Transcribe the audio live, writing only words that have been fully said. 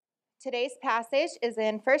Today's passage is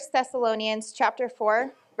in 1 Thessalonians chapter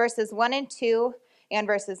 4, verses 1 and 2, and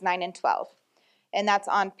verses 9 and 12. And that's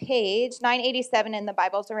on page 987 in the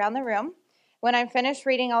Bibles around the room. When I'm finished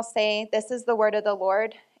reading, I'll say, "This is the word of the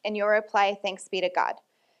Lord," and you'll reply, "Thanks be to God."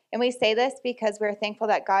 And we say this because we're thankful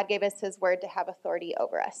that God gave us his word to have authority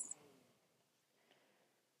over us.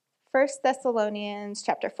 1 Thessalonians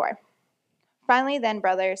chapter 4. Finally then,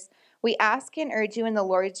 brothers, we ask and urge you in the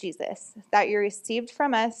Lord Jesus, that you received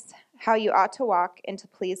from us how you ought to walk and to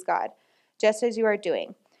please God, just as you are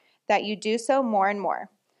doing, that you do so more and more.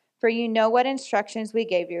 For you know what instructions we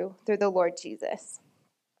gave you through the Lord Jesus.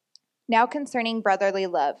 Now concerning brotherly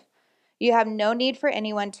love, you have no need for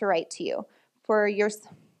anyone to write to you, for you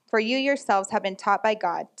yourselves have been taught by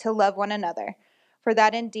God to love one another, for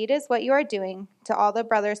that indeed is what you are doing to all the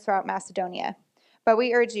brothers throughout Macedonia. But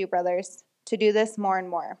we urge you, brothers, to do this more and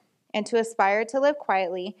more, and to aspire to live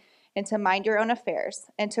quietly, and to mind your own affairs,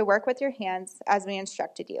 and to work with your hands as we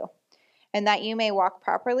instructed you, and that you may walk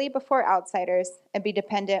properly before outsiders and be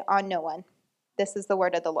dependent on no one. This is the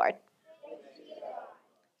word of the Lord.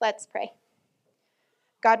 Let's pray.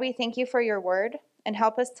 God, we thank you for your word, and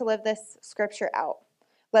help us to live this scripture out.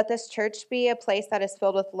 Let this church be a place that is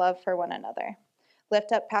filled with love for one another.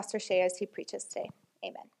 Lift up Pastor Shay as he preaches today.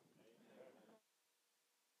 Amen.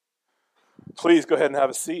 Please go ahead and have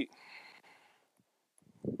a seat.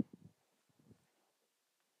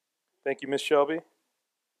 Thank you, Miss Shelby.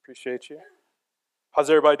 Appreciate you. How's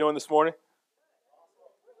everybody doing this morning?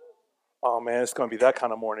 Oh, man, it's going to be that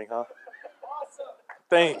kind of morning, huh?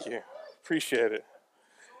 Thank you. Appreciate it.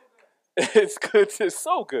 It's good. It's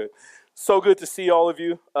so good. So good to see all of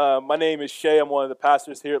you. My name is Shay. I'm one of the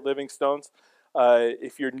pastors here at Livingstones.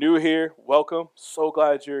 If you're new here, welcome. So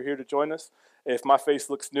glad you're here to join us. If my face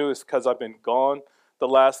looks new, it's because I've been gone the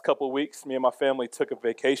last couple of weeks. Me and my family took a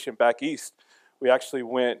vacation back east. We actually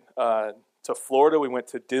went to Florida. We went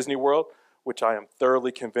to Disney World, which I am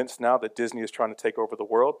thoroughly convinced now that Disney is trying to take over the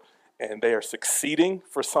world, and they are succeeding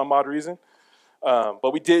for some odd reason.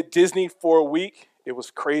 But we did Disney for a week. It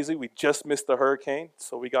was crazy. We just missed the hurricane,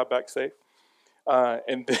 so we got back safe.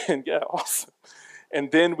 And then, awesome. And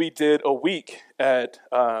then we did a week at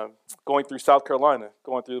going through South Carolina,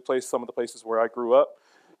 going through some of the places where I grew up,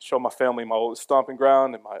 show my family my old stomping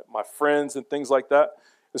ground and my friends and things like that.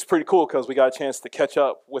 It was pretty cool because we got a chance to catch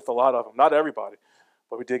up with a lot of them. Not everybody,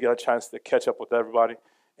 but we did get a chance to catch up with everybody.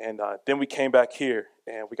 And then we came back here,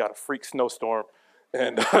 and we got a freak snowstorm.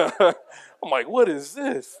 And I'm like, what is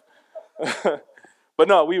this? But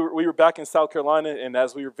no, we were back in South Carolina, and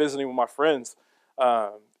as we were visiting with my friends,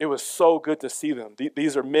 it was so good to see them.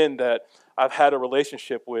 These are men that I've had a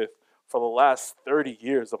relationship with for the last 30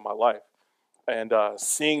 years of my life. And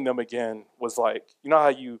seeing them again was like, you know how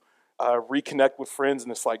you reconnect with friends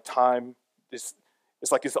and it's like time, it's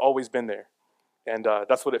like it's always been there. And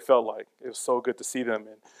that's what it felt like. It was so good to see them.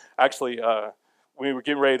 And actually, when we were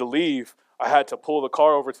getting ready to leave, I had to pull the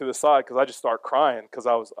car over to the side because I just started crying because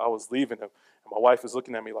I was leaving him. And my wife was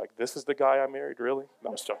looking at me like, "This is the guy I married, really?" No,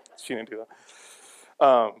 I was joking. She didn't do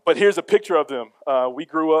that. But here's a picture of them.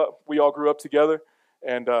 We all grew up together.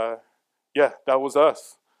 And that was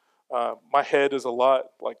us. My head is a lot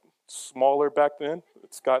smaller back then.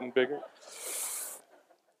 It's gotten bigger.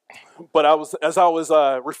 But as I was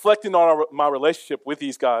reflecting on my relationship with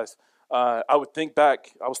these guys, I was thinking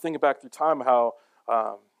back through time how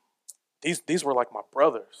these were like my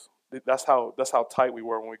brothers. That's how tight we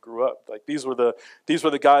were when we grew up. Like these were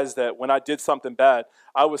the guys that when I did something bad,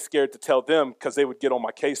 I was scared to tell them because they would get on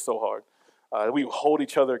my case so hard. We would hold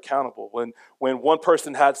each other accountable. When one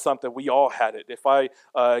person had something, we all had it. If I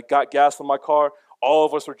got gas in my car, all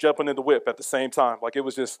of us were jumping in the whip at the same time. Like we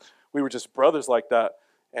were just brothers like that.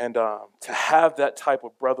 And to have that type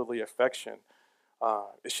of brotherly affection,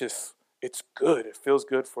 it's good. It feels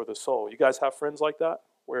good for the soul. You guys have friends like that?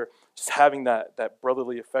 Where just having that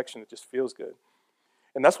brotherly affection, it just feels good.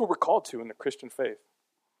 And that's what we're called to in the Christian faith.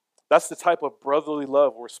 That's the type of brotherly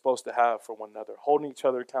love we're supposed to have for one another, holding each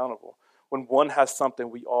other accountable. When one has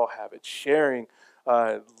something, we all have it. Sharing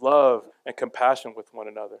love and compassion with one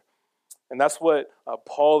another. And that's what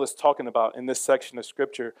Paul is talking about in this section of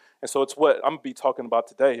Scripture. And so it's what I'm going to be talking about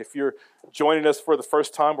today. If you're joining us for the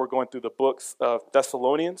first time, we're going through the books of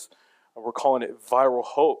Thessalonians. We're calling it Viral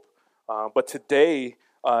Hope. But today,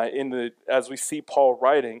 as we see Paul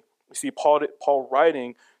writing, we see Paul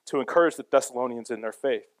writing to encourage the Thessalonians in their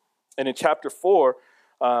faith. And in chapter 4,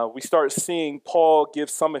 we start seeing Paul give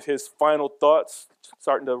some of his final thoughts,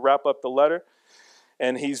 starting to wrap up the letter.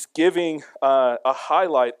 And he's giving a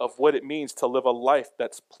highlight of what it means to live a life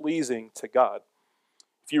that's pleasing to God.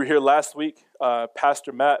 If If you were here last week,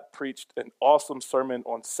 Pastor Matt preached an awesome sermon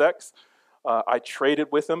on sex. I traded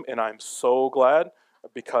with him, and I'm so glad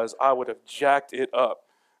because I would have jacked it up.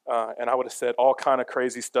 And I would have said all kind of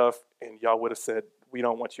crazy stuff, and y'all would have said, we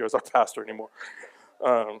don't want you as our pastor anymore.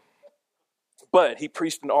 But he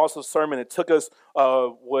preached an awesome sermon. It took us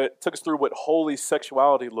through what holy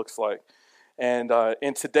sexuality looks like. And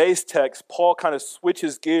in today's text, Paul kind of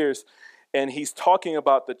switches gears, and he's talking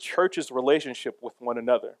about the church's relationship with one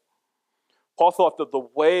another. Paul thought that the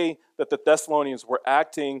way that the Thessalonians were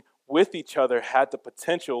acting with each other had the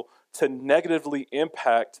potential to negatively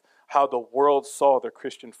impact how the world saw their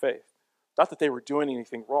Christian faith. Not that they were doing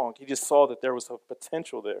anything wrong. He just saw that there was a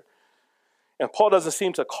potential there. And Paul doesn't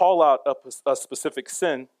seem to call out a specific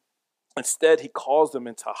sin. Instead, he calls them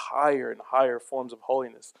into higher and higher forms of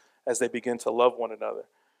holiness as they begin to love one another.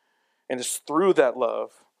 And it's through that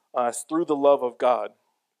love, it's through the love of God,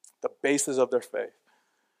 the basis of their faith.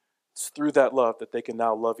 It's through that love that they can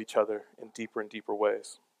now love each other in deeper and deeper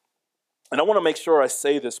ways. And I want to make sure I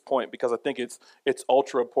say this point because I think it's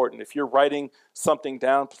ultra important. If you're writing something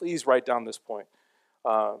down, please write down this point.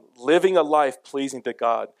 Living a life pleasing to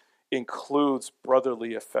God includes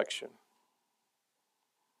brotherly affection.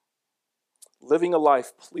 Living a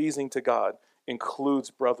life pleasing to God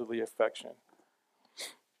includes brotherly affection.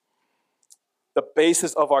 The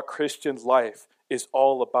basis of our Christian life is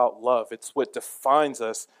all about love. It's what defines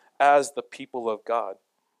us as the people of God.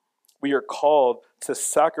 We are called to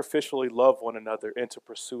sacrificially love one another and to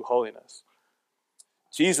pursue holiness.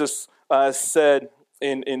 Jesus said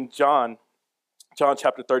in John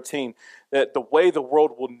chapter 13, that the way the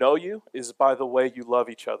world will know you is by the way you love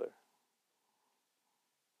each other.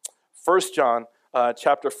 1 John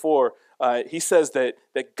chapter 4, he says that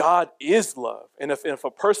God is love. And if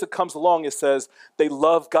a person comes along and says they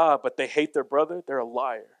love God but they hate their brother, they're a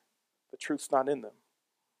liar. The truth's not in them.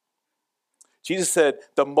 Jesus said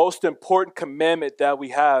the most important commandment that we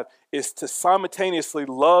have is to simultaneously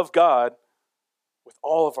love God with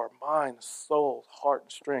all of our mind, soul, heart,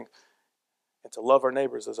 and strength, and to love our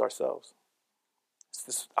neighbors as ourselves. It's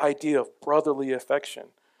this idea of brotherly affection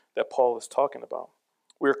that Paul is talking about.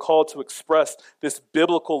 We are called to express this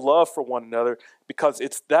biblical love for one another because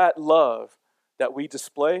it's that love that we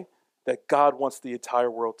display that God wants the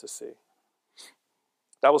entire world to see.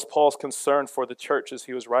 That was Paul's concern for the church as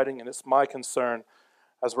he was writing, and it's my concern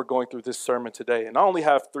as we're going through this sermon today. And I only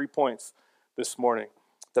have 3 points this morning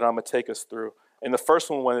that I'm going to take us through. And the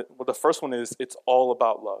first one is it's all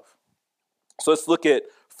about love. So let's look at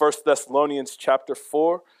 1 Thessalonians chapter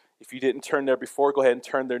 4. If you didn't turn there before, go ahead and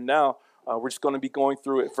turn there now. We're just going to be going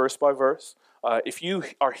through it verse by verse. If you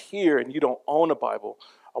are here and you don't own a Bible,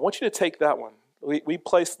 I want you to take that one. We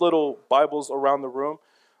place little Bibles around the room.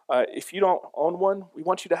 If you don't own one, we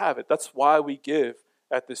want you to have it. That's why we give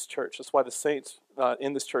at this church. That's why the saints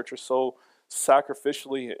in this church are so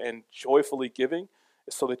sacrificially and joyfully giving,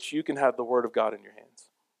 is so that you can have the Word of God in your hands.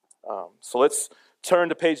 So let's turn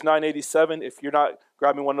to page 987. If you're not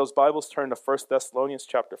grabbing one of those Bibles, turn to 1 Thessalonians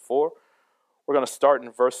chapter 4. We're going to start in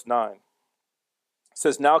verse 9. It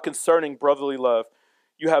says, "Now concerning brotherly love,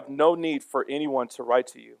 you have no need for anyone to write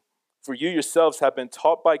to you, for you yourselves have been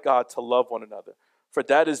taught by God to love one another. For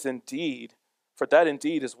that indeed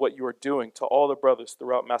is what you are doing to all the brothers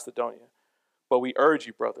throughout Macedonia. But we urge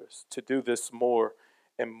you, brothers, to do this more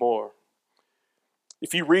and more."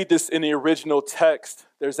 If you read this in the original text,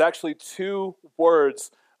 there's actually 2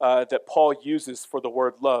 words that Paul uses for the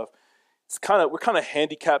word love. We're kind of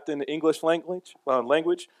handicapped in the English language.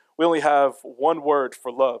 We only have 1 word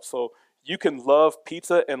for love. So you can love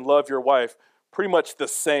pizza and love your wife pretty much the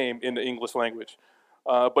same in the English language.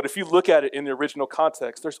 But if you look at it in the original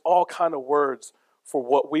context, there's all kind of words for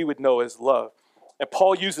what we would know as love. And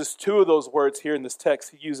Paul uses 2 of those words here in this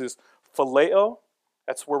text. He uses phileo.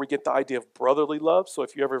 That's where we get the idea of brotherly love. So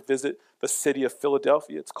if you ever visit the city of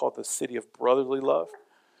Philadelphia, it's called the city of brotherly love.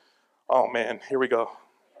 Oh man, here we go.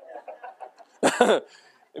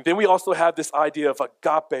 And then we also have this idea of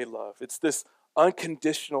agape love. It's this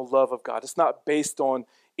unconditional love of God. It's not based on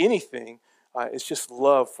anything. It's just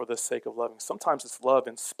love for the sake of loving. Sometimes it's love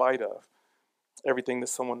in spite of everything that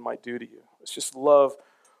someone might do to you. It's just love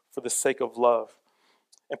for the sake of love.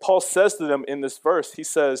 And Paul says to them in this verse, he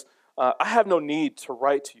says, I have no need to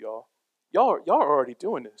write to y'all. Y'all are already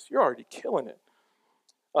doing this. You're already killing it.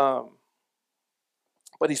 But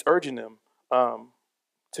he's urging them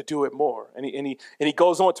to do it more. And he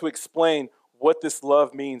goes on to explain what this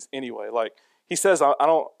love means anyway. Like he says, I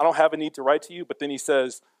don't have a need to write to you, but then he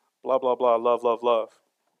says, blah, blah, blah, love, love, love.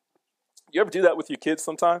 You ever do that with your kids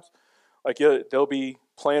sometimes? Like they'll be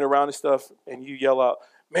playing around and stuff, and you yell out,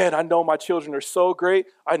 Man, I know my children are so great.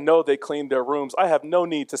 I know they clean their rooms. I have no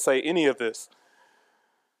need to say any of this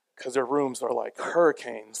because their rooms are like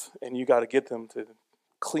hurricanes and you got to get them to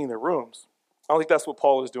clean their rooms. I don't think that's what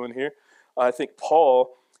Paul is doing here. I think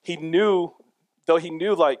Paul, he knew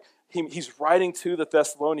like he's writing to the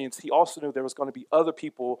Thessalonians, he also knew there was going to be other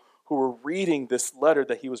people who were reading this letter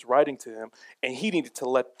that he was writing to him, and he needed to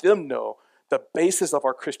let them know the basis of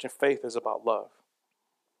our Christian faith is about love.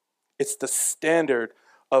 It's the standard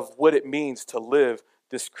of what it means to live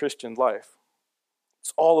this Christian life.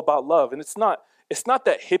 It's all about love, and it's not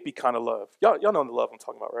that hippie kind of love. Y'all know the love I'm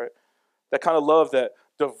talking about, right? That kind of love that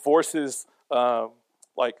divorces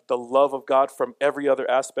like the love of God from every other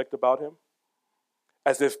aspect about him,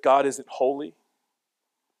 as if God isn't holy,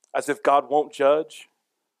 as if God won't judge.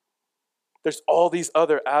 There's all these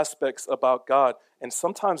other aspects about God, and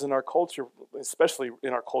sometimes in our culture, especially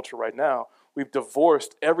in our culture right now, we've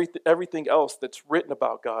divorced everything else that's written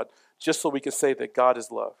about God just so we can say that God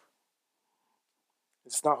is love.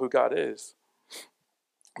 It's not who God is.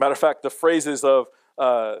 Matter of fact, the phrases of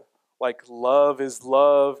like love is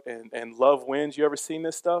love and love wins. You ever seen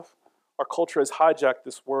this stuff? Our culture has hijacked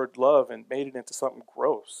this word love and made it into something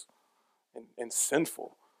gross and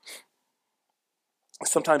sinful.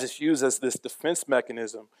 Sometimes it's used as this defense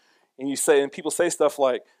mechanism. And people say stuff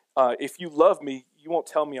like, if you love me, you won't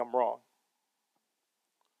tell me I'm wrong.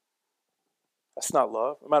 That's not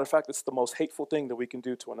love. As a matter of fact, it's the most hateful thing that we can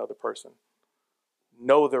do to another person.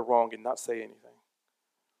 Know they're wrong and not say anything.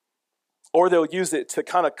 Or they'll use it to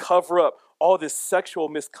kind of cover up all this sexual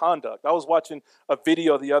misconduct. I was watching a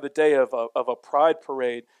video the other day of a pride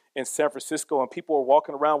parade in San Francisco, and people were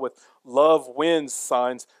walking around with love wins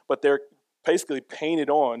signs, but they're basically painted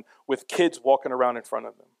on with kids walking around in front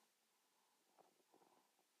of them.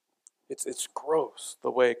 It's gross the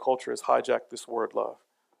way culture has hijacked this word love.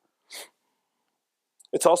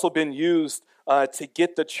 It's also been used to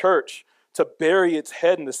get the church to bury its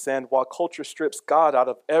head in the sand while culture strips God out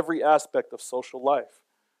of every aspect of social life.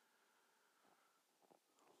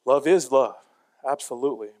 Love is love,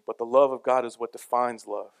 absolutely, but the love of God is what defines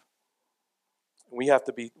love. And we have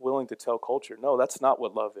to be willing to tell culture, no, that's not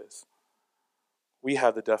what love is. We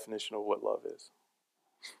have the definition of what love is.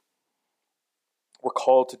 We're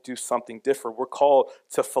called to do something different. We're called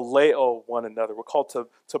to phileo one another. We're called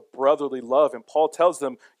to brotherly love. And Paul tells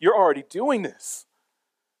them, you're already doing this,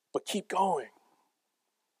 but keep going.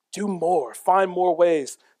 Do more. Find more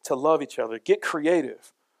ways to love each other. Get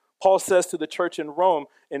creative. Paul says to the church in Rome,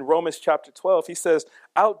 in Romans chapter 12, he says,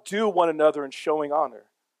 outdo one another in showing honor,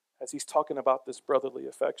 as he's talking about this brotherly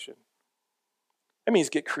affection. That means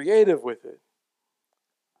get creative with it.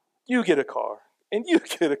 You get a car, and you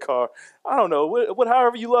get a car. I don't know,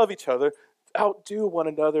 however you love each other, outdo one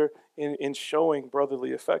another in showing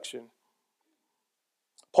brotherly affection.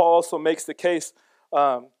 Paul also makes the case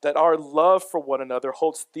that our love for one another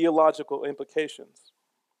holds theological implications.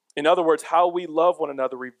 In other words, how we love one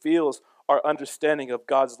another reveals our understanding of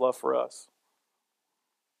God's love for us.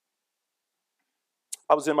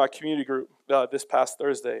 I was in my community group this past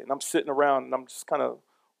Thursday, and I'm sitting around, and I'm just kind of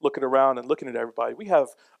looking around and looking at everybody. We have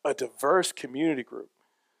a diverse community group.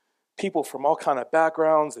 People from all kind of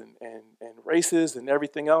backgrounds and races and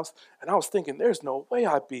everything else. And I was thinking, there's no way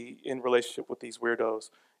I'd be in relationship with these weirdos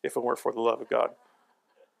if it weren't for the love of God.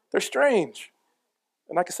 They're strange.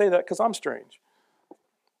 And I can say that because I'm strange.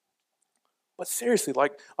 But seriously,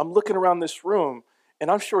 like, I'm looking around this room,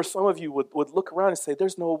 and I'm sure some of you would look around and say,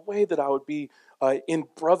 there's no way that I would be in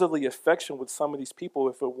brotherly affection with some of these people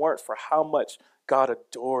if it weren't for how much God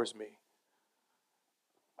adores me.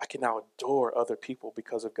 I can now adore other people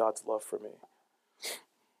because of God's love for me.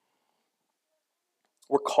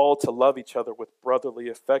 We're called to love each other with brotherly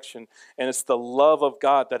affection, and it's the love of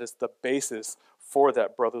God that is the basis for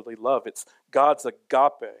that brotherly love. It's God's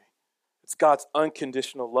agape. It's God's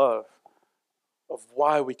unconditional love of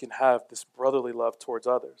why we can have this brotherly love towards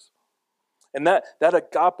others. And that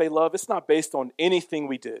agape love, it's not based on anything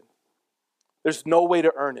we did. There's no way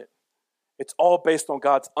to earn it. It's all based on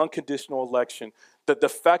God's unconditional election. The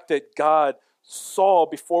fact that God saw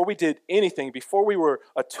before we did anything, before we were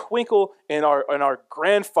a twinkle in our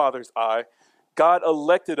grandfather's eye, God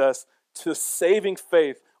elected us to saving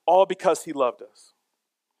faith, all because he loved us.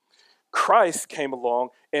 Christ came along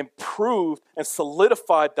and proved and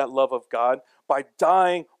solidified that love of God by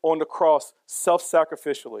dying on the cross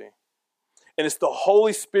self-sacrificially. And it's the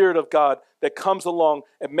Holy Spirit of God that comes along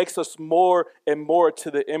and makes us more and more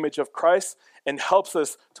to the image of Christ and helps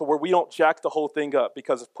us to where we don't jack the whole thing up,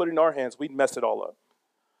 because if put in our hands, we'd mess it all up.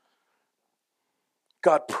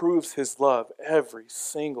 God proves his love every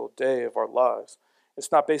single day of our lives.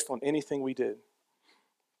 It's not based on anything we did.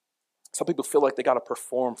 Some people feel like they got to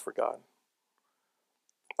perform for God.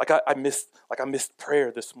 Like I missed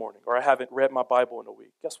prayer this morning, or I haven't read my Bible in a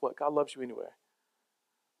week. Guess what? God loves you anyway.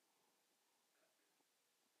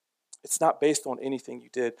 It's not based on anything you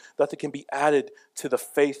did. Nothing can be added to the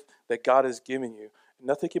faith that God has given you.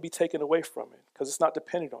 Nothing can be taken away from it because it's not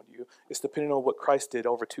dependent on you. It's dependent on what Christ did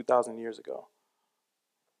over 2,000 years ago.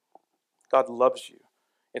 God loves you.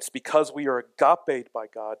 It's because we are agape by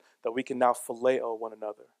God that we can now phileo one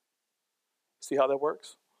another. See how that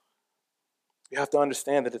works? You have to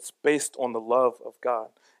understand that it's based on the love of God.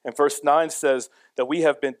 And verse 9 says that we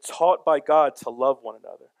have been taught by God to love one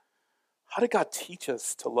another. How did God teach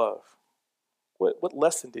us to love? What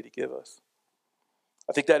lesson did he give us?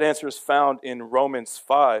 I think that answer is found in Romans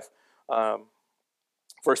 5,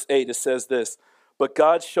 verse 8. It says this, but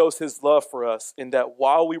God shows his love for us in that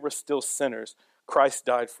while we were still sinners, Christ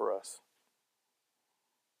died for us.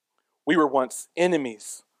 We were once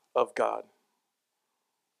enemies of God.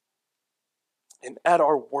 And at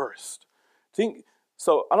our worst,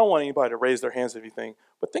 so I don't want anybody to raise their hands or anything,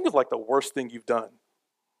 but think of like the worst thing you've done.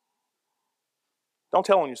 Don't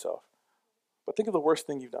tell on yourself, but think of the worst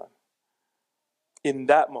thing you've done. In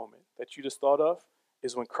that moment that you just thought of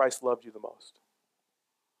is when Christ loved you the most.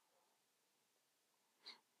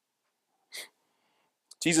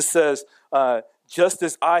 Jesus says, just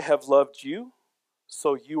as I have loved you,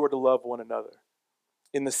 so you are to love one another.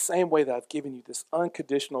 In the same way that I've given you this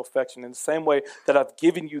unconditional affection, in the same way that I've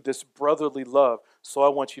given you this brotherly love, so I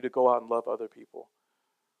want you to go out and love other people.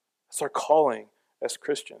 That's our calling as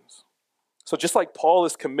Christians. So just like Paul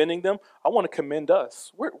is commending them, I want to commend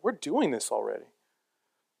us. We're doing this already.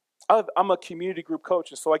 I'm a community group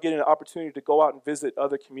coach, and so I get an opportunity to go out and visit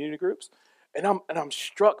other community groups, and I'm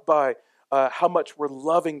struck by how much we're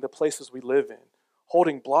loving the places we live in,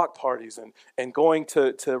 holding block parties and going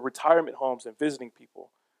to retirement homes and visiting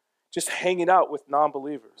people, just hanging out with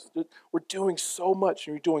non-believers. We're doing so much,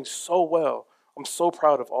 and you're doing so well. I'm so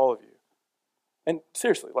proud of all of you. And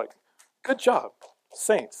seriously, like, good job,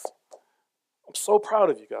 saints. I'm so proud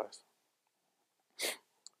of you guys.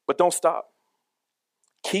 But don't stop.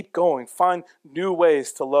 Keep going. Find new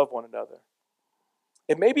ways to love one another.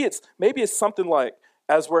 And maybe it's something like,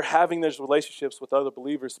 as we're having those relationships with other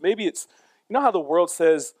believers, maybe it's, you know how the world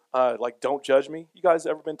says, like, don't judge me? You guys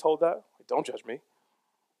ever been told that? Like, don't judge me.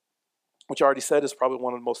 Which I already said is probably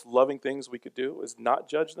one of the most loving things we could do, is not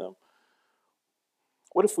judge them.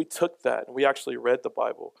 What if we took that and we actually read the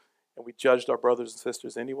Bible and we judged our brothers and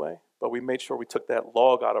sisters anyway, but we made sure we took that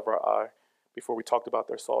log out of our eye before we talked about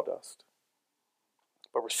their sawdust?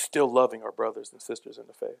 But we're still loving our brothers and sisters in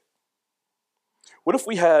the faith. What if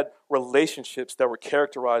we had relationships that were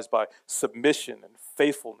characterized by submission and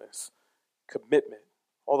faithfulness, commitment,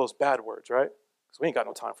 all those bad words, right? Because we ain't got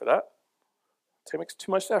no time for that. It takes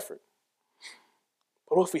too much effort.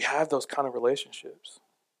 But what if we have those kind of relationships?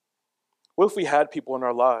 What if we had people in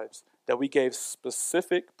our lives that we gave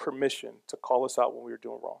specific permission to call us out when we were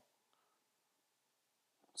doing wrong?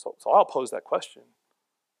 So I'll pose that question.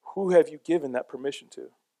 Who have you given that permission to?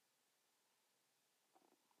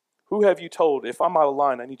 Who have you told, if I'm out of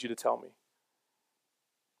line, I need you to tell me?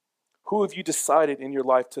 Who have you decided in your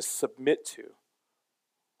life to submit to?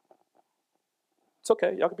 It's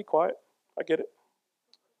okay, y'all can be quiet. I get it.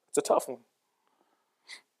 It's a tough one.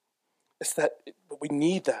 But we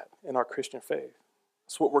need that in our Christian faith.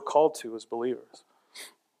 It's what we're called to as believers.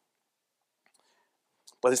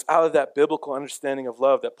 But it's out of that biblical understanding of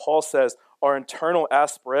love that Paul says our internal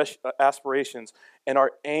aspirations and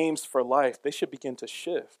our aims for life, they should begin to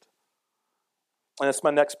shift. And that's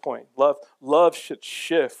my next point. Love should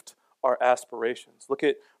shift our aspirations. Look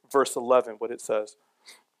at verse 11, what it says.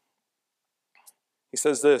 He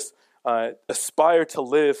says this, aspire to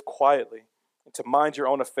live quietly and to mind your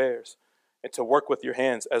own affairs and to work with your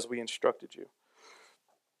hands as we instructed you.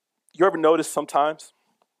 You ever notice sometimes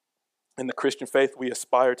in the Christian faith we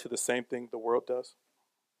aspire to the same thing the world does?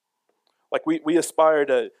 Like we aspire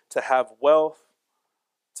to have wealth,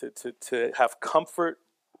 to have comfort.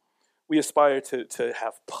 We aspire to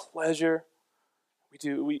have pleasure.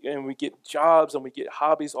 We get jobs and we get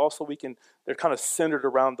hobbies. Also, they're kind of centered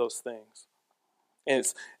around those things.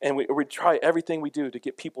 And we try everything we do to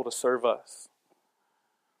get people to serve us.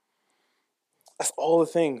 That's all the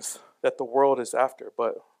things that the world is after.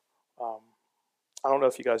 But I don't know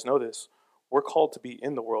if you guys know this. We're called to be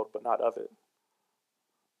in the world, but not of it.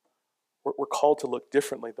 We're called to look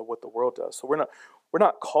differently than what the world does. So we're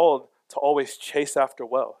not called to always chase after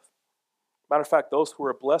wealth. Matter of fact, those who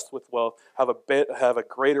are blessed with wealth have a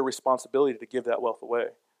greater responsibility to give that wealth away.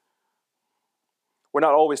 We're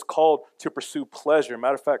not always called to pursue pleasure.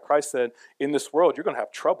 Matter of fact, Christ said, in this world, you're going to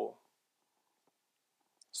have trouble.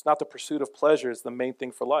 It's not the pursuit of pleasure is the main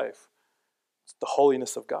thing for life. It's the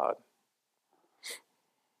holiness of God.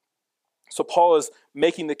 So Paul is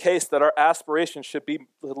making the case that our aspiration should be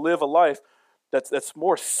to live a life that's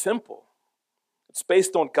more simple. It's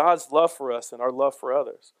based on God's love for us and our love for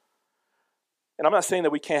others. And I'm not saying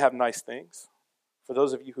that we can't have nice things. For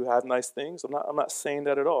those of you who have nice things, I'm not saying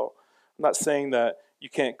that at all. I'm not saying that you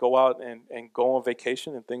can't go out and go on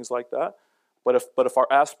vacation and things like that. But if our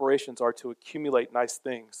aspirations are to accumulate nice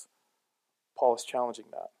things, Paul is challenging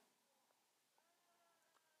that.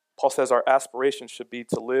 Paul says our aspiration should be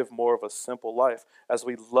to live more of a simple life as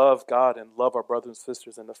we love God and love our brothers and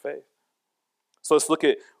sisters in the faith. So let's look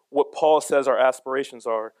at what Paul says our aspirations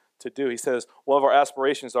are to do. He says one of our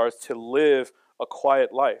aspirations are to live a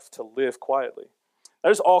quiet life, to live quietly.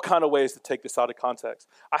 There's all kind of ways to take this out of context.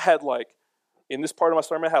 I had in this part of my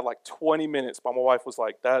sermon, I had 20 minutes, but my wife was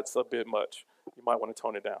like, that's a bit much. You might want to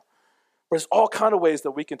tone it down. But there's all kind of ways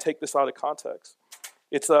that we can take this out of context.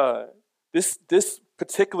 It's this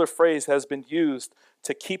particular phrase has been used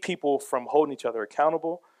to keep people from holding each other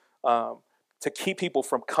accountable, to keep people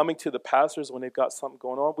from coming to the pastors when they've got something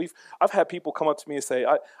going on. I've had people come up to me and say,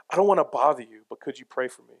 I don't want to bother you, but could you pray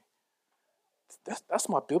for me? That's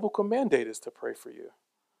my biblical mandate, is to pray for you.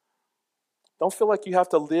 Don't feel like you have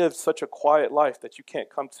to live such a quiet life that you can't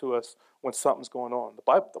come to us when something's going on.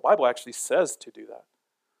 The Bible actually says to do that.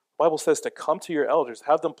 The Bible says to come to your elders,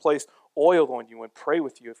 have them place oil on you and pray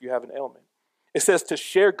with you if you have an ailment. It says to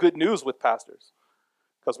share good news with pastors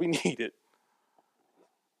because we need it.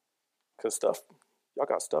 Because y'all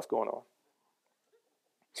got stuff going on.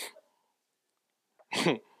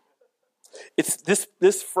 It's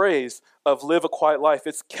this phrase of live a quiet life.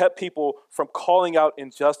 It's kept people from calling out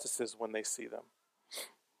injustices when they see them.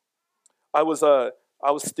 I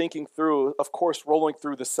was thinking through, of course, rolling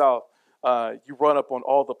through the South. You run up on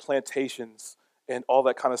all the plantations and all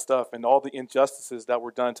that kind of stuff and all the injustices that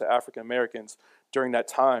were done to African Americans during that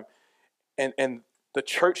time. And the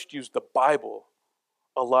church used the Bible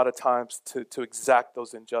a lot of times to exact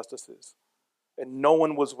those injustices. And no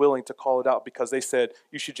one was willing to call it out because they said,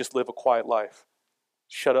 you should just live a quiet life.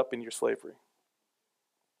 Shut up in your slavery.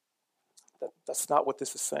 That's not what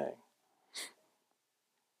this is saying.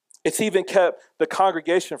 It's even kept the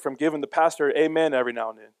congregation from giving the pastor amen every now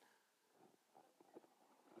and then.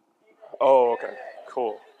 Oh, okay,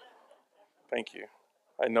 cool. Thank you.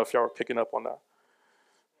 I didn't know if y'all were picking up on that.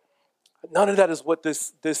 None of that is what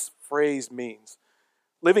this phrase means.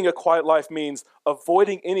 Living a quiet life means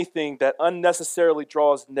avoiding anything that unnecessarily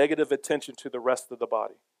draws negative attention to the rest of the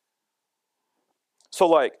body.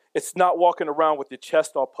 So it's not walking around with your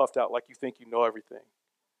chest all puffed out like you think you know everything.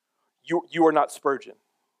 You are not Spurgeon.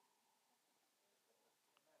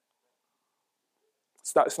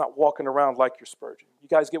 It's not walking around like you're Spurgeon. You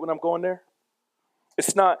guys get what I'm going there?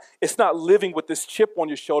 It's not living with this chip on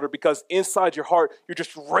your shoulder because inside your heart you're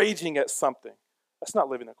just raging at something. That's not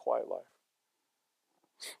living a quiet life.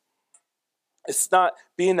 It's not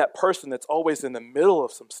being that person that's always in the middle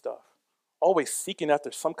of some stuff, always seeking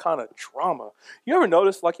after some kind of drama. You ever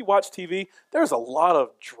notice, you watch TV, there's a lot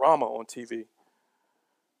of drama on TV.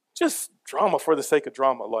 Just drama for the sake of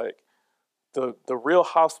drama, the Real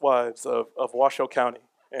Housewives of Washoe County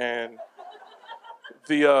and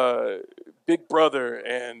the Big Brother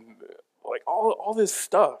and all this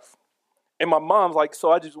stuff. And my mom's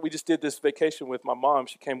we just did this vacation with my mom.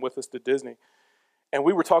 She came with us to Disney. And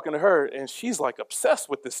we were talking to her, and she's obsessed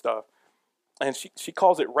with this stuff. And she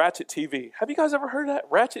calls it ratchet TV. Have you guys ever heard of that?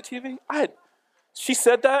 Ratchet TV? She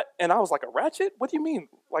said that, and I was like, a ratchet? What do you mean?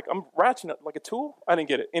 I'm ratcheting it like a tool? I didn't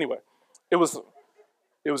get it. Anyway, it was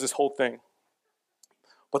this whole thing.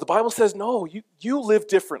 But the Bible says, no, you live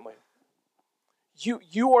differently.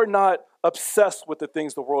 You are not obsessed with the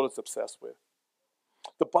things the world is obsessed with.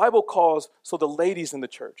 The Bible calls, so the ladies in the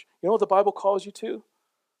church, you know what the Bible calls you to?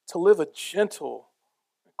 To live a gentle,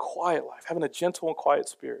 quiet life, having a gentle and quiet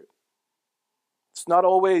spirit. It's not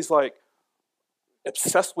always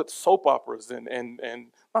obsessed with soap operas and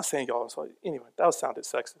I'm not saying y'all, so anyway, that sounded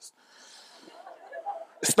sexist.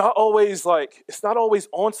 It's not always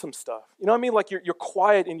on some stuff. You know what I mean? You're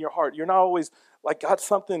quiet in your heart. You're not always got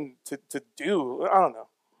something to do. I don't know.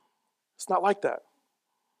 It's not like that.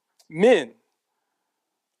 Men,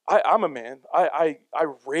 I'm a man. I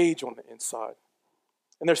rage on the inside.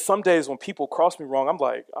 And there's some days when people cross me wrong,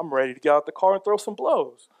 I'm ready to get out the car and throw some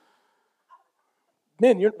blows.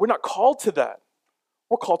 Men, we're not called to that.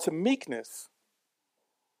 We're called to meekness.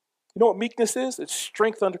 You know what meekness is? It's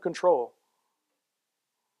strength under control.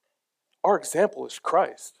 Our example is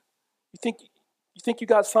Christ. You think you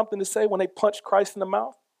got something to say when they punch Christ in the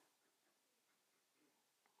mouth?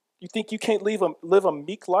 You think you can't live a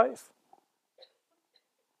meek life?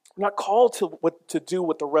 We're not called to do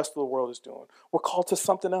what the rest of the world is doing. We're called to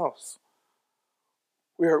something else.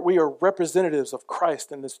 We are representatives of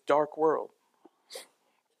Christ in this dark world.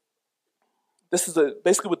 This is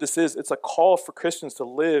basically what this is. It's a call for Christians to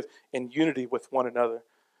live in unity with one another.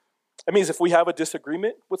 It means if we have a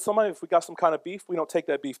disagreement with somebody, if we got some kind of beef, we don't take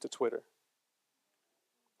that beef to Twitter.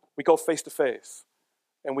 We go face to face,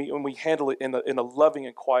 and we handle it in a loving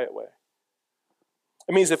and quiet way.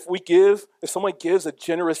 It means if someone gives a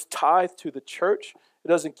generous tithe to the church, it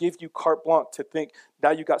doesn't give you carte blanche to think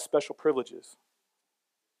now you got special privileges.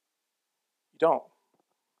 You don't.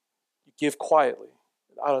 You give quietly,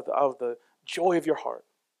 out of the joy of your heart.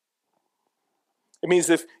 It means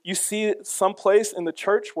if you see someplace in the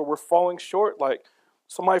church where we're falling short, like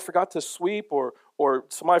somebody forgot to sweep or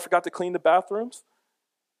somebody forgot to clean the bathrooms,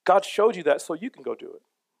 God showed you that so you can go do it.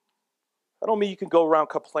 I don't mean you can go around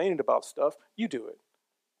complaining about stuff. You do it.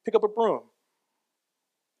 Pick up a broom.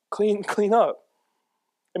 Clean up.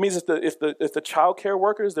 It means if the child care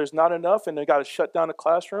workers, there's not enough and they got to shut down the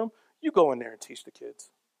classroom, you go in there and teach the kids.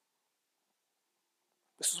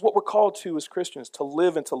 This is what we're called to as Christians, to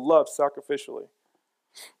live and to love sacrificially.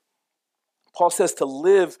 Paul says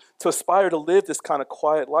to aspire to live this kind of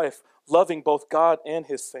quiet life, loving both God and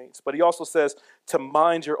his saints. But he also says to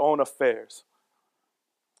mind your own affairs.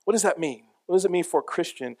 What does that mean? What does it mean for a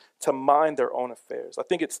Christian to mind their own affairs? I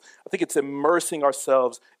think it's immersing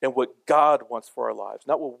ourselves in what God wants for our lives,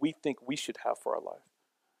 not what we think we should have for our life.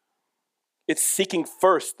 It's seeking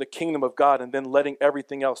first the kingdom of God and then letting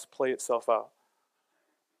everything else play itself out.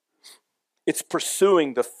 It's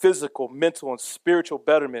pursuing the physical, mental, and spiritual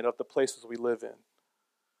betterment of the places we live in.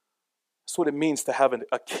 That's what it means to have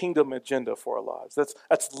a kingdom agenda for our lives.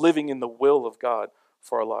 That's living in the will of God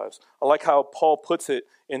for our lives. I like how Paul puts it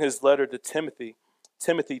in his letter to Timothy.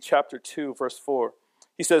 Timothy chapter 2, verse 4.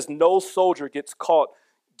 He says, no soldier gets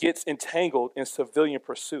entangled in civilian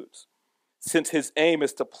pursuits, since his aim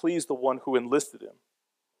is to please the one who enlisted him.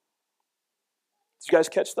 Did you guys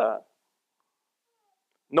catch that?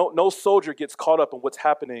 No soldier gets caught up in what's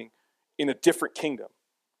happening in a different kingdom.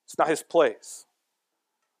 It's not his place.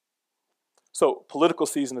 So political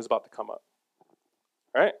season is about to come up,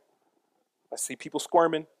 right? I see people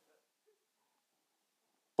squirming,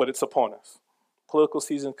 but it's upon us. Political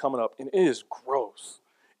season coming up, and it is gross.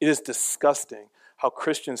 It is disgusting how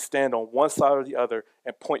Christians stand on one side or the other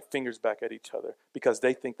and point fingers back at each other because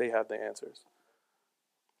they think they have the answers.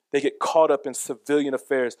 They get caught up in civilian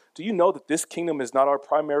affairs. Do you know that this kingdom is not our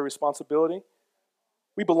primary responsibility?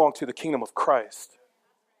 We belong to the kingdom of Christ.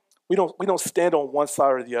 We don't stand on one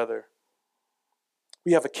side or the other.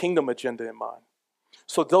 We have a kingdom agenda in mind.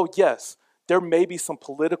 So though, yes, there may be some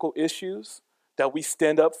political issues that we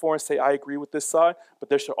stand up for and say, I agree with this side, but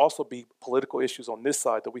there should also be political issues on this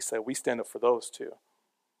side that we say we stand up for those too.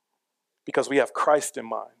 Because we have Christ in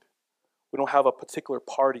mind. We don't have a particular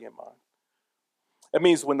party in mind. It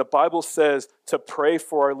means when the Bible says to pray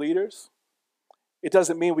for our leaders, it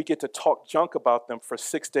doesn't mean we get to talk junk about them for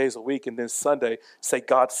 6 days a week and then Sunday say,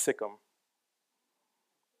 God sick them.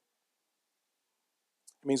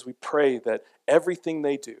 It means we pray that everything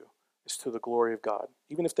they do is to the glory of God,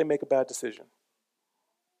 even if they make a bad decision.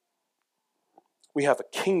 We have a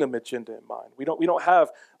kingdom agenda in mind. We don't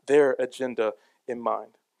have their agenda in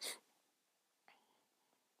mind.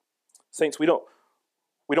 Saints, we don't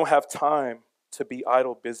have time to be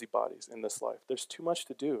idle busybodies in this life. There's too much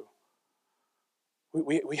to do.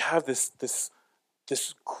 We have this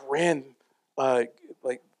grand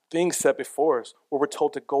thing set before us where we're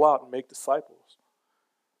told to go out and make disciples.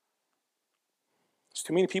 There's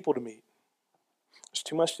too many people to meet. There's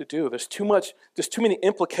too much to do. There's too many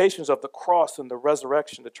implications of the cross and the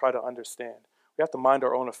resurrection to try to understand. We have to mind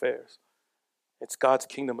our own affairs. It's God's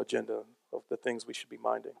kingdom agenda of the things we should be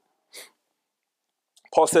minding.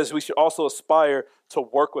 Paul says we should also aspire to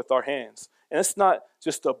work with our hands. And it's not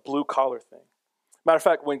just a blue collar thing. Matter of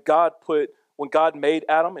fact, when God made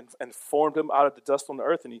Adam and formed him out of the dust on the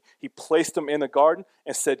earth, and he placed him in a garden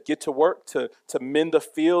and said, get to work to mend the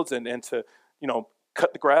fields and to,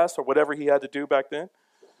 cut the grass or whatever he had to do back then.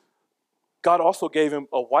 God also gave him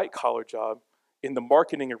a white collar job in the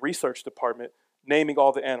marketing and research department, naming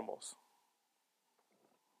all the animals.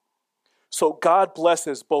 So God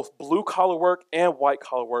blesses both blue collar work and white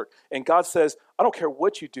collar work. And God says, I don't care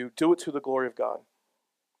what you do it to the glory of God.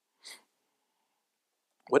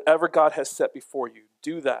 Whatever God has set before you,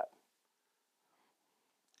 do that.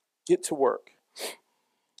 Get to work.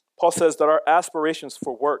 Paul says that our aspirations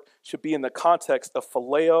for work should be in the context of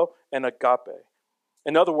phileo and agape.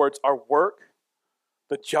 In other words, our work,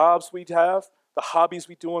 the jobs we have, the hobbies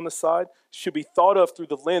we do on the side, should be thought of through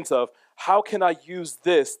the lens of how can I use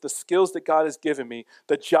this, the skills that God has given me,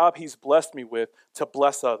 the job he's blessed me with, to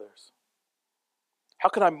bless others? How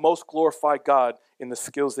can I most glorify God in the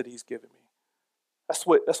skills that he's given me? That's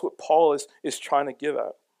what Paul is trying to give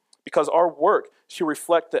at. Because our work should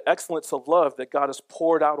reflect the excellence of love that God has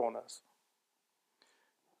poured out on us.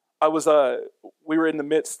 We were in the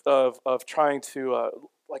midst of trying to,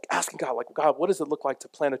 asking God, God, what does it look like to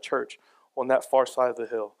plant a church on that far side of the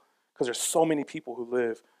hill? Because there's so many people who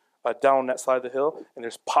live down that side of the hill, and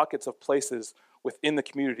there's pockets of places within the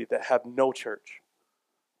community that have no church.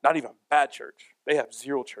 Not even bad church. They have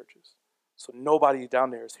 0 churches. So nobody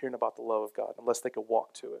down there is hearing about the love of God unless they could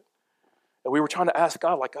walk to it. And we were trying to ask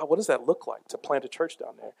God, God, what does that look like to plant a church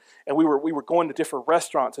down there? And we were going to different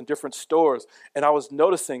restaurants and different stores, and I was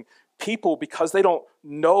noticing people, because they don't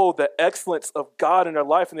know the excellence of God in their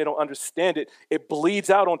life and they don't understand it, it bleeds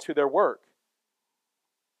out onto their work.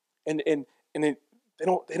 And they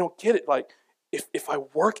don't get it. Like, if I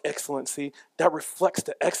work excellency, that reflects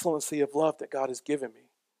the excellency of love that God has given me.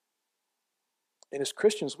 And as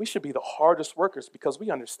Christians, we should be the hardest workers because we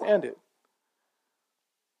understand it.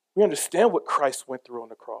 We understand what Christ went through on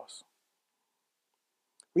the cross.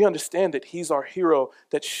 We understand that he's our hero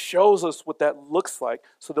that shows us what that looks like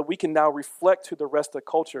so that we can now reflect to the rest of the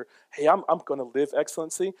culture, hey, I'm going to live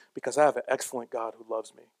excellency because I have an excellent God who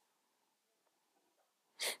loves me.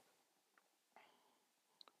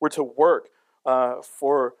 We're to work not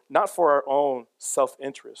for our own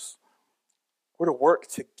self-interest. We're to work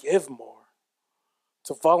to give more,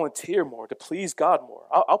 to volunteer more, to please God more.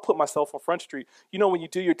 I'll put myself on Front Street. You know, when you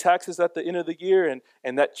do your taxes at the end of the year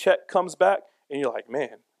and that check comes back and you're like,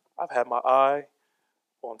 man, I've had my eye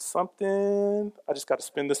on something. I just got to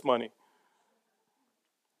spend this money.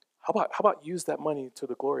 How about use that money to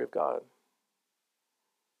the glory of God?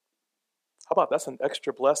 How about that's an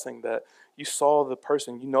extra blessing that you saw the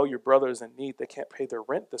person, you know your brother is in need, they can't pay their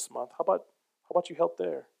rent this month. How about you help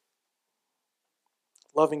there?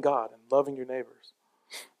 Loving God and loving your neighbors.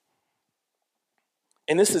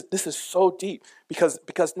 And this is so deep because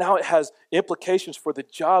now it has implications for the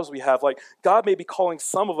jobs we have. Like, God may be calling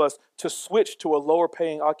some of us to switch to a lower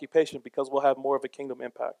paying occupation because we'll have more of a kingdom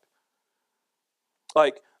impact.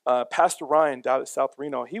 Like Pastor Ryan down at South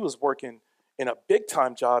Reno, he was working in a big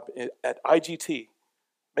time job at IGT,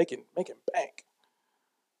 making bank.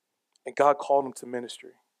 And God called him to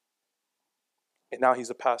ministry. And now he's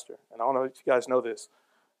a pastor. And I don't know if you guys know this.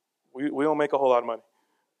 We don't make a whole lot of money.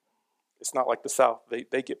 It's not like the South.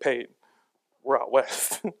 They get paid. We're out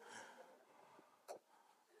west.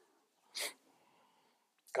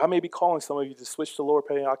 God may be calling some of you to switch to lower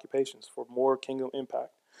paying occupations for more kingdom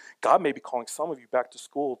impact. God may be calling some of you back to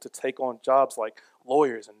school to take on jobs like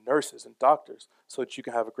lawyers and nurses and doctors so that you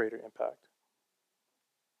can have a greater impact.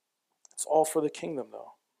 It's all for the kingdom,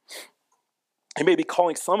 though. He may be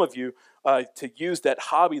calling some of you to use that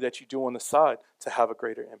hobby that you do on the side to have a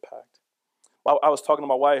greater impact. I was talking to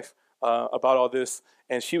my wife about all this,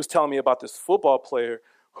 and she was telling me about this football player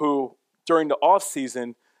who, during the off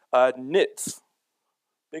season, knits.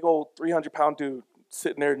 Big old 300-pound dude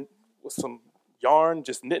sitting there with some yarn,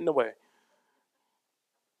 just knitting away.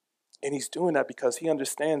 And he's doing that because he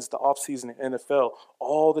understands the off season in NFL,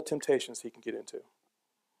 all the temptations he can get into,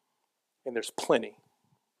 and there's plenty.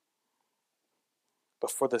 But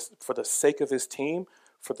for the sake of his team,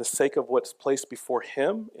 for the sake of what's placed before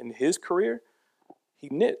him in his career, he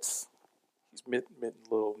knits. He's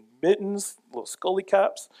little mittens, little scully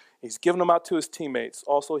caps. He's giving them out to his teammates.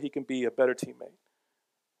 Also, he can be a better teammate.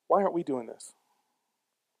 Why aren't we doing this?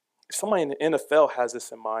 If somebody in the NFL has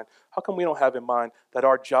this in mind, how come we don't have in mind that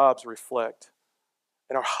our jobs reflect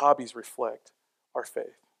and our hobbies reflect our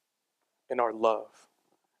faith and our love?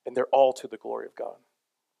 And they're all to the glory of God.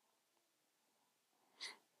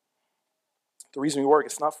 The reason we work,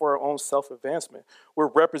 it's not for our own self-advancement. We're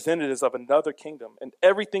representatives of another kingdom, and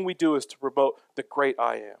everything we do is to promote the great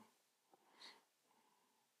I am.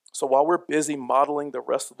 So while we're busy modeling the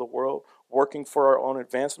rest of the world, working for our own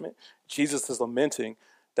advancement, Jesus is lamenting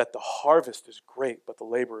that the harvest is great, but the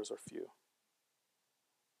laborers are few.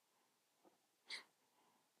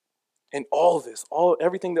 And all of this,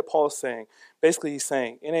 everything that Paul is saying, basically he's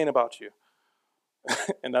saying, it ain't about you.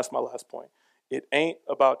 And that's my last point. It ain't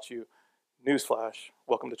about you. Newsflash,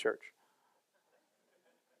 welcome to church.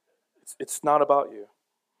 It's not about you.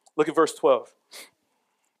 Look at verse 12.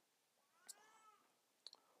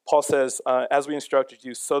 Paul says, as we instructed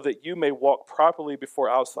you, so that you may walk properly before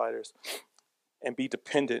outsiders and be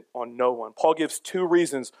dependent on no one. Paul gives 2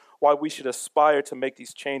 reasons why we should aspire to make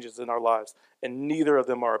these changes in our lives, and neither of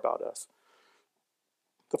them are about us.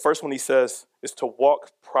 The first one he says is to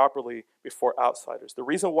walk properly before outsiders. The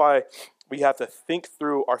reason why we have to think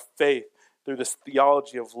through our faith through this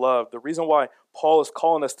theology of love, the reason why Paul is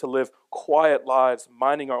calling us to live quiet lives,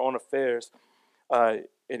 minding our own affairs,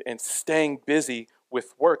 and staying busy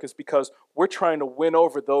with work is because we're trying to win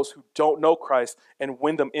over those who don't know Christ and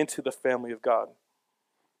win them into the family of God.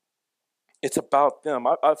 It's about them.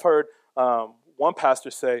 I've heard one pastor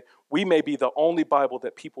say, we may be the only Bible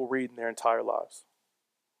that people read in their entire lives.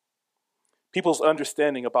 People's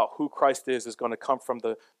understanding about who Christ is going to come from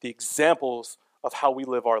the examples of how we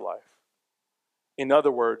live our life. In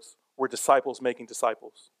other words, we're disciples making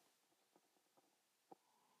disciples.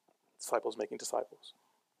 Disciples making disciples.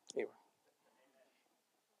 Anyway.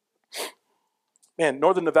 Man,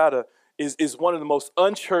 Northern Nevada is one of the most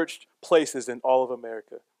unchurched places in all of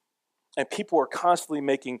America. And people are constantly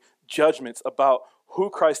making judgments about who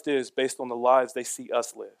Christ is based on the lives they see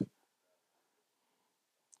us live.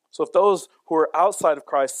 So if those who are outside of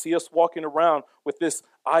Christ see us walking around with this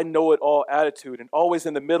I know it all attitude and always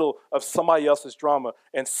in the middle of somebody else's drama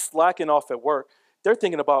and slacking off at work, they're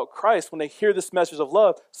thinking about Christ when they hear this message of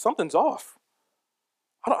love. Something's off.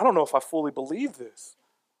 I don't know if I fully believe this.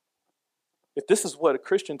 If this is what a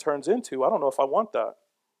Christian turns into, I don't know if I want that.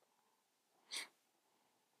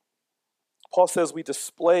 Paul says we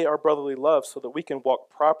display our brotherly love so that we can walk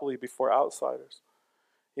properly before outsiders.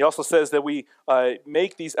 He also says that we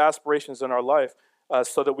make these aspirations in our life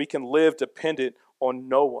so that we can live dependent on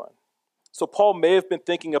no one. So Paul may have been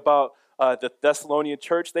thinking about the Thessalonian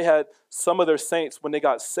church. They had some of their saints, when they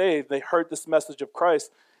got saved, they heard this message of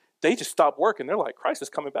Christ. They just stopped working. They're like, Christ is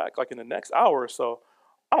coming back like in the next hour or so.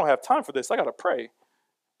 I don't have time for this. I got to pray.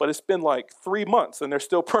 But it's been like 3 months and they're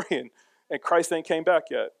still praying and Christ ain't came back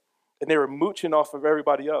yet. And they were mooching off of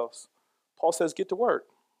everybody else. Paul says, get to work.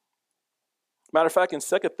 Matter of fact, in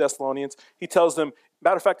 2 Thessalonians, he tells them,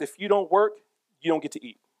 matter of fact, if you don't work, you don't get to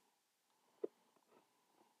eat.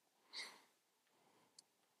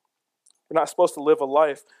 We're not supposed to live a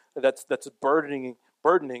life that's burdening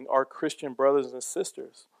our Christian brothers and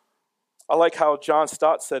sisters. I like how John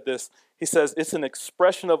Stott said this. He says, it's an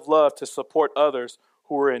expression of love to support others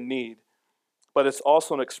who are in need, but it's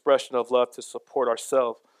also an expression of love to support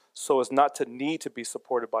ourselves so as not to need to be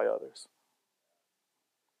supported by others.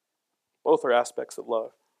 Both are aspects of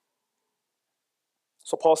love.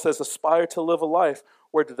 So Paul says, aspire to live a life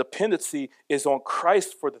where the dependency is on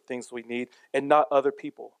Christ for the things we need and not other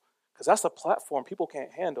people. Because that's a platform people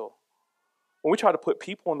can't handle. When we try to put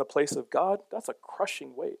people in the place of God, that's a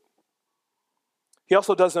crushing weight. He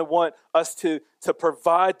also doesn't want us to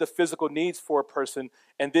provide the physical needs for a person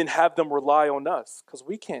and then have them rely on us, because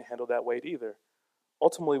we can't handle that weight either.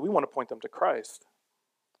 Ultimately, we want to point them to Christ,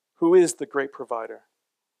 who is the great provider.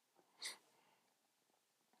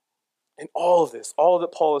 And all of this, all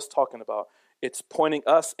that Paul is talking about, it's pointing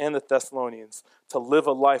us and the Thessalonians to live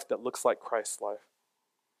a life that looks like Christ's life.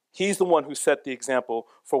 He's the one who set the example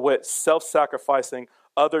for what self-sacrificing,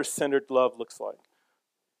 other-centered love looks like.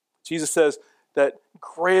 Jesus says that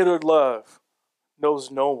greater love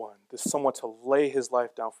knows no one than someone to lay his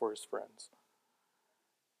life down for his friends.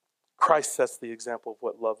 Christ sets the example of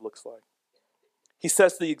what love looks like. He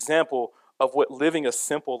sets the example of what living a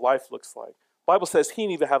simple life looks like. The Bible says he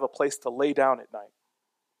didn't even have a place to lay down at night.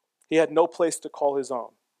 He had no place to call his own.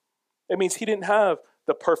 It means he didn't have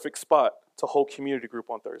the perfect spot to hold community group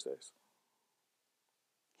on Thursdays.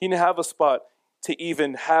 He didn't have a spot to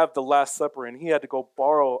even have the Last Supper in. He had to go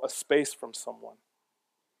borrow a space from someone.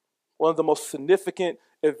 One of the most significant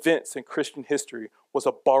events in Christian history was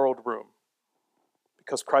a borrowed room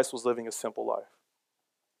because Christ was living a simple life.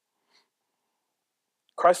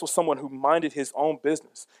 Christ was someone who minded his own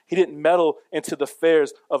business. He didn't meddle into the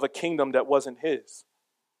affairs of a kingdom that wasn't his.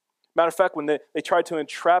 Matter of fact, when they tried to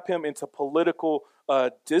entrap him into political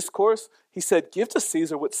discourse, he said, give to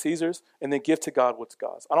Caesar what's Caesar's and then give to God what's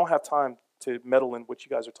God's. I don't have time to meddle in what you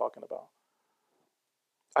guys are talking about.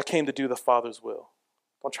 I came to do the Father's will.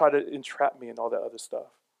 Don't try to entrap me and all that other stuff.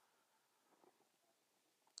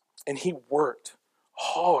 And he worked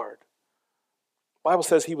hard. The Bible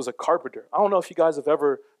says he was a carpenter. I don't know if you guys have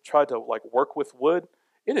ever tried to work with wood.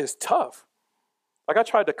 It is tough. I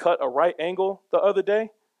tried to cut a right angle the other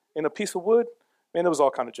day in a piece of wood. Man, it was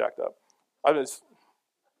all kind of jacked up.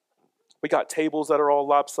 We got tables that are all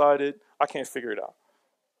lopsided. I can't figure it out.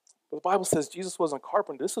 But the Bible says Jesus wasn't a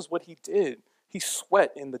carpenter. This is what he did. He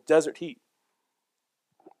sweat in the desert heat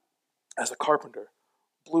as a carpenter,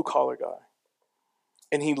 blue-collar guy.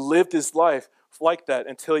 And he lived his life like that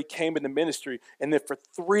until he came into ministry. And then for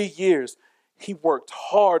 3 years, he worked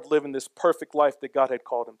hard living this perfect life that God had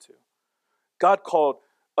called him to. God called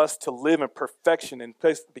us to live in perfection. And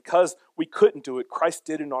because we couldn't do it, Christ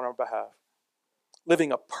did it on our behalf,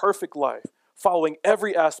 living a perfect life, following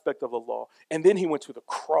every aspect of the law. And then he went to the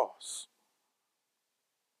cross.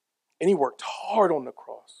 And he worked hard on the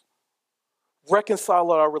cross,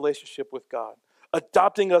 reconciling our relationship with God,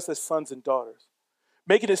 adopting us as sons and daughters,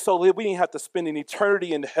 making it so that we didn't have to spend an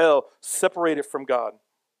eternity in hell separated from God.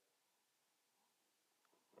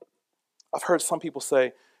 I've heard some people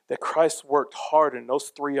say that Christ worked harder in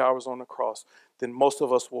those 3 hours on the cross than most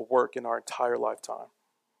of us will work in our entire lifetime.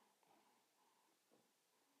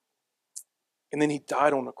 And then he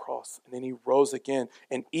died on the cross, and then he rose again.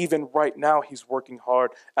 And even right now, he's working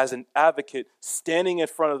hard as an advocate, standing in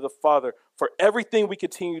front of the Father for everything we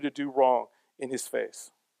continue to do wrong in his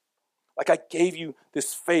face. Like, I gave you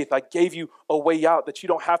this faith. I gave you a way out that you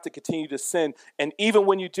don't have to continue to sin. And even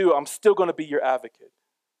when you do, I'm still going to be your advocate.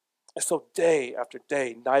 And so day after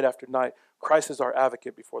day, night after night, Christ is our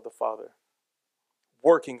advocate before the Father,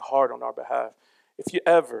 working hard on our behalf. If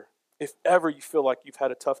ever you feel like you've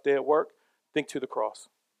had a tough day at work, think to the cross.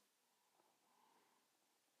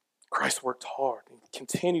 Christ worked hard and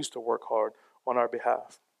continues to work hard on our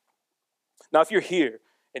behalf. Now, if you're here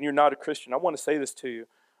and you're not a Christian, I want to say this to you.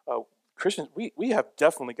 Christians, we have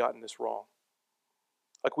definitely gotten this wrong.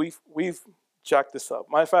 Like, we've jacked this up.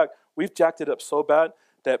 Matter of fact, we've jacked it up so bad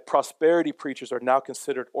that prosperity preachers are now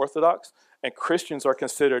considered orthodox, and Christians are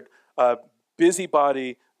considered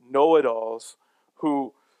busybody know-it-alls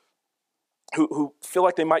who feel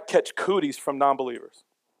like they might catch cooties from non-believers.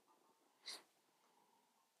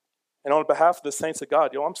 And on behalf of the saints of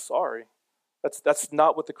God, I'm sorry. That's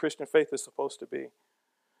not what the Christian faith is supposed to be.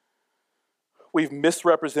 We've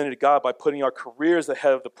misrepresented God by putting our careers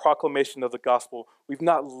ahead of the proclamation of the gospel. We've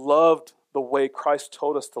not loved the way Christ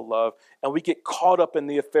told us to love, and we get caught up in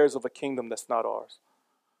the affairs of a kingdom that's not ours.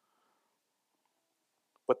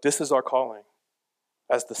 But this is our calling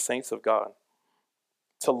as the saints of God,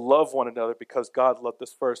 to love one another because God loved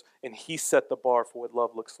us first, and he set the bar for what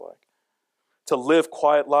love looks like. To live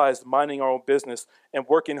quiet lives, minding our own business, and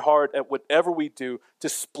working hard at whatever we do,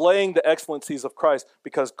 displaying the excellencies of Christ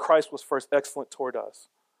because Christ was first excellent toward us.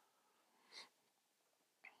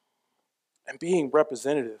 And being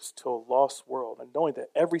representatives to a lost world and knowing that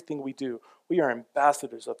everything we do, we are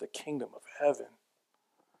ambassadors of the kingdom of heaven.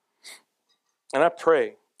 And I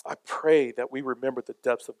pray that we remember the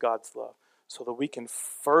depths of God's love so that we can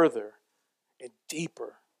further and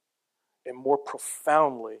deeper and more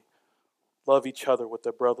profoundly love each other with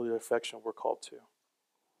the brotherly affection we're called to.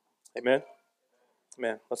 Amen?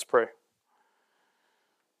 Amen. Let's pray.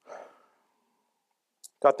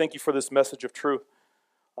 God, thank you for this message of truth.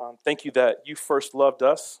 Thank you that you first loved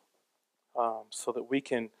us so that we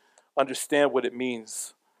can understand what it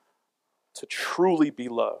means to truly be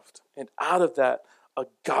loved. And out of that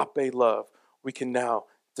agape love, we can now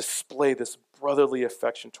display this brotherly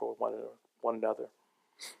affection toward one another.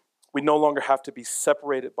 We no longer have to be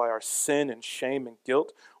separated by our sin and shame and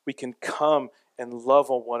guilt. We can come and love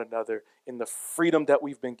on one another in the freedom that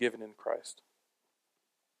we've been given in Christ.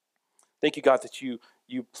 Thank you, God, that you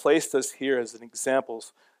placed us here as an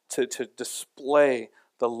examples to display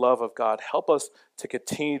the love of God. Help us to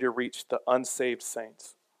continue to reach the unsaved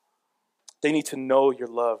saints. They need to know your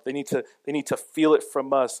love. They need to feel it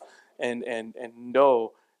from us and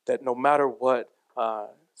know that no matter what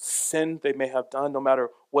sin they may have done, no matter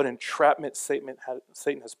what entrapment Satan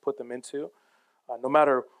has put them into, no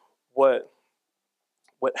matter what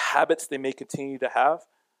habits they may continue to have,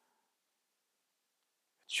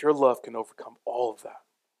 that your love can overcome all of that.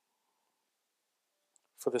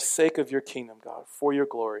 For the sake of your kingdom, God, for your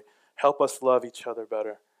glory, help us love each other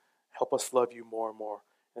better. Help us love you more and more.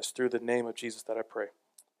 And it's through the name of Jesus that I pray.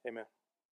 Amen.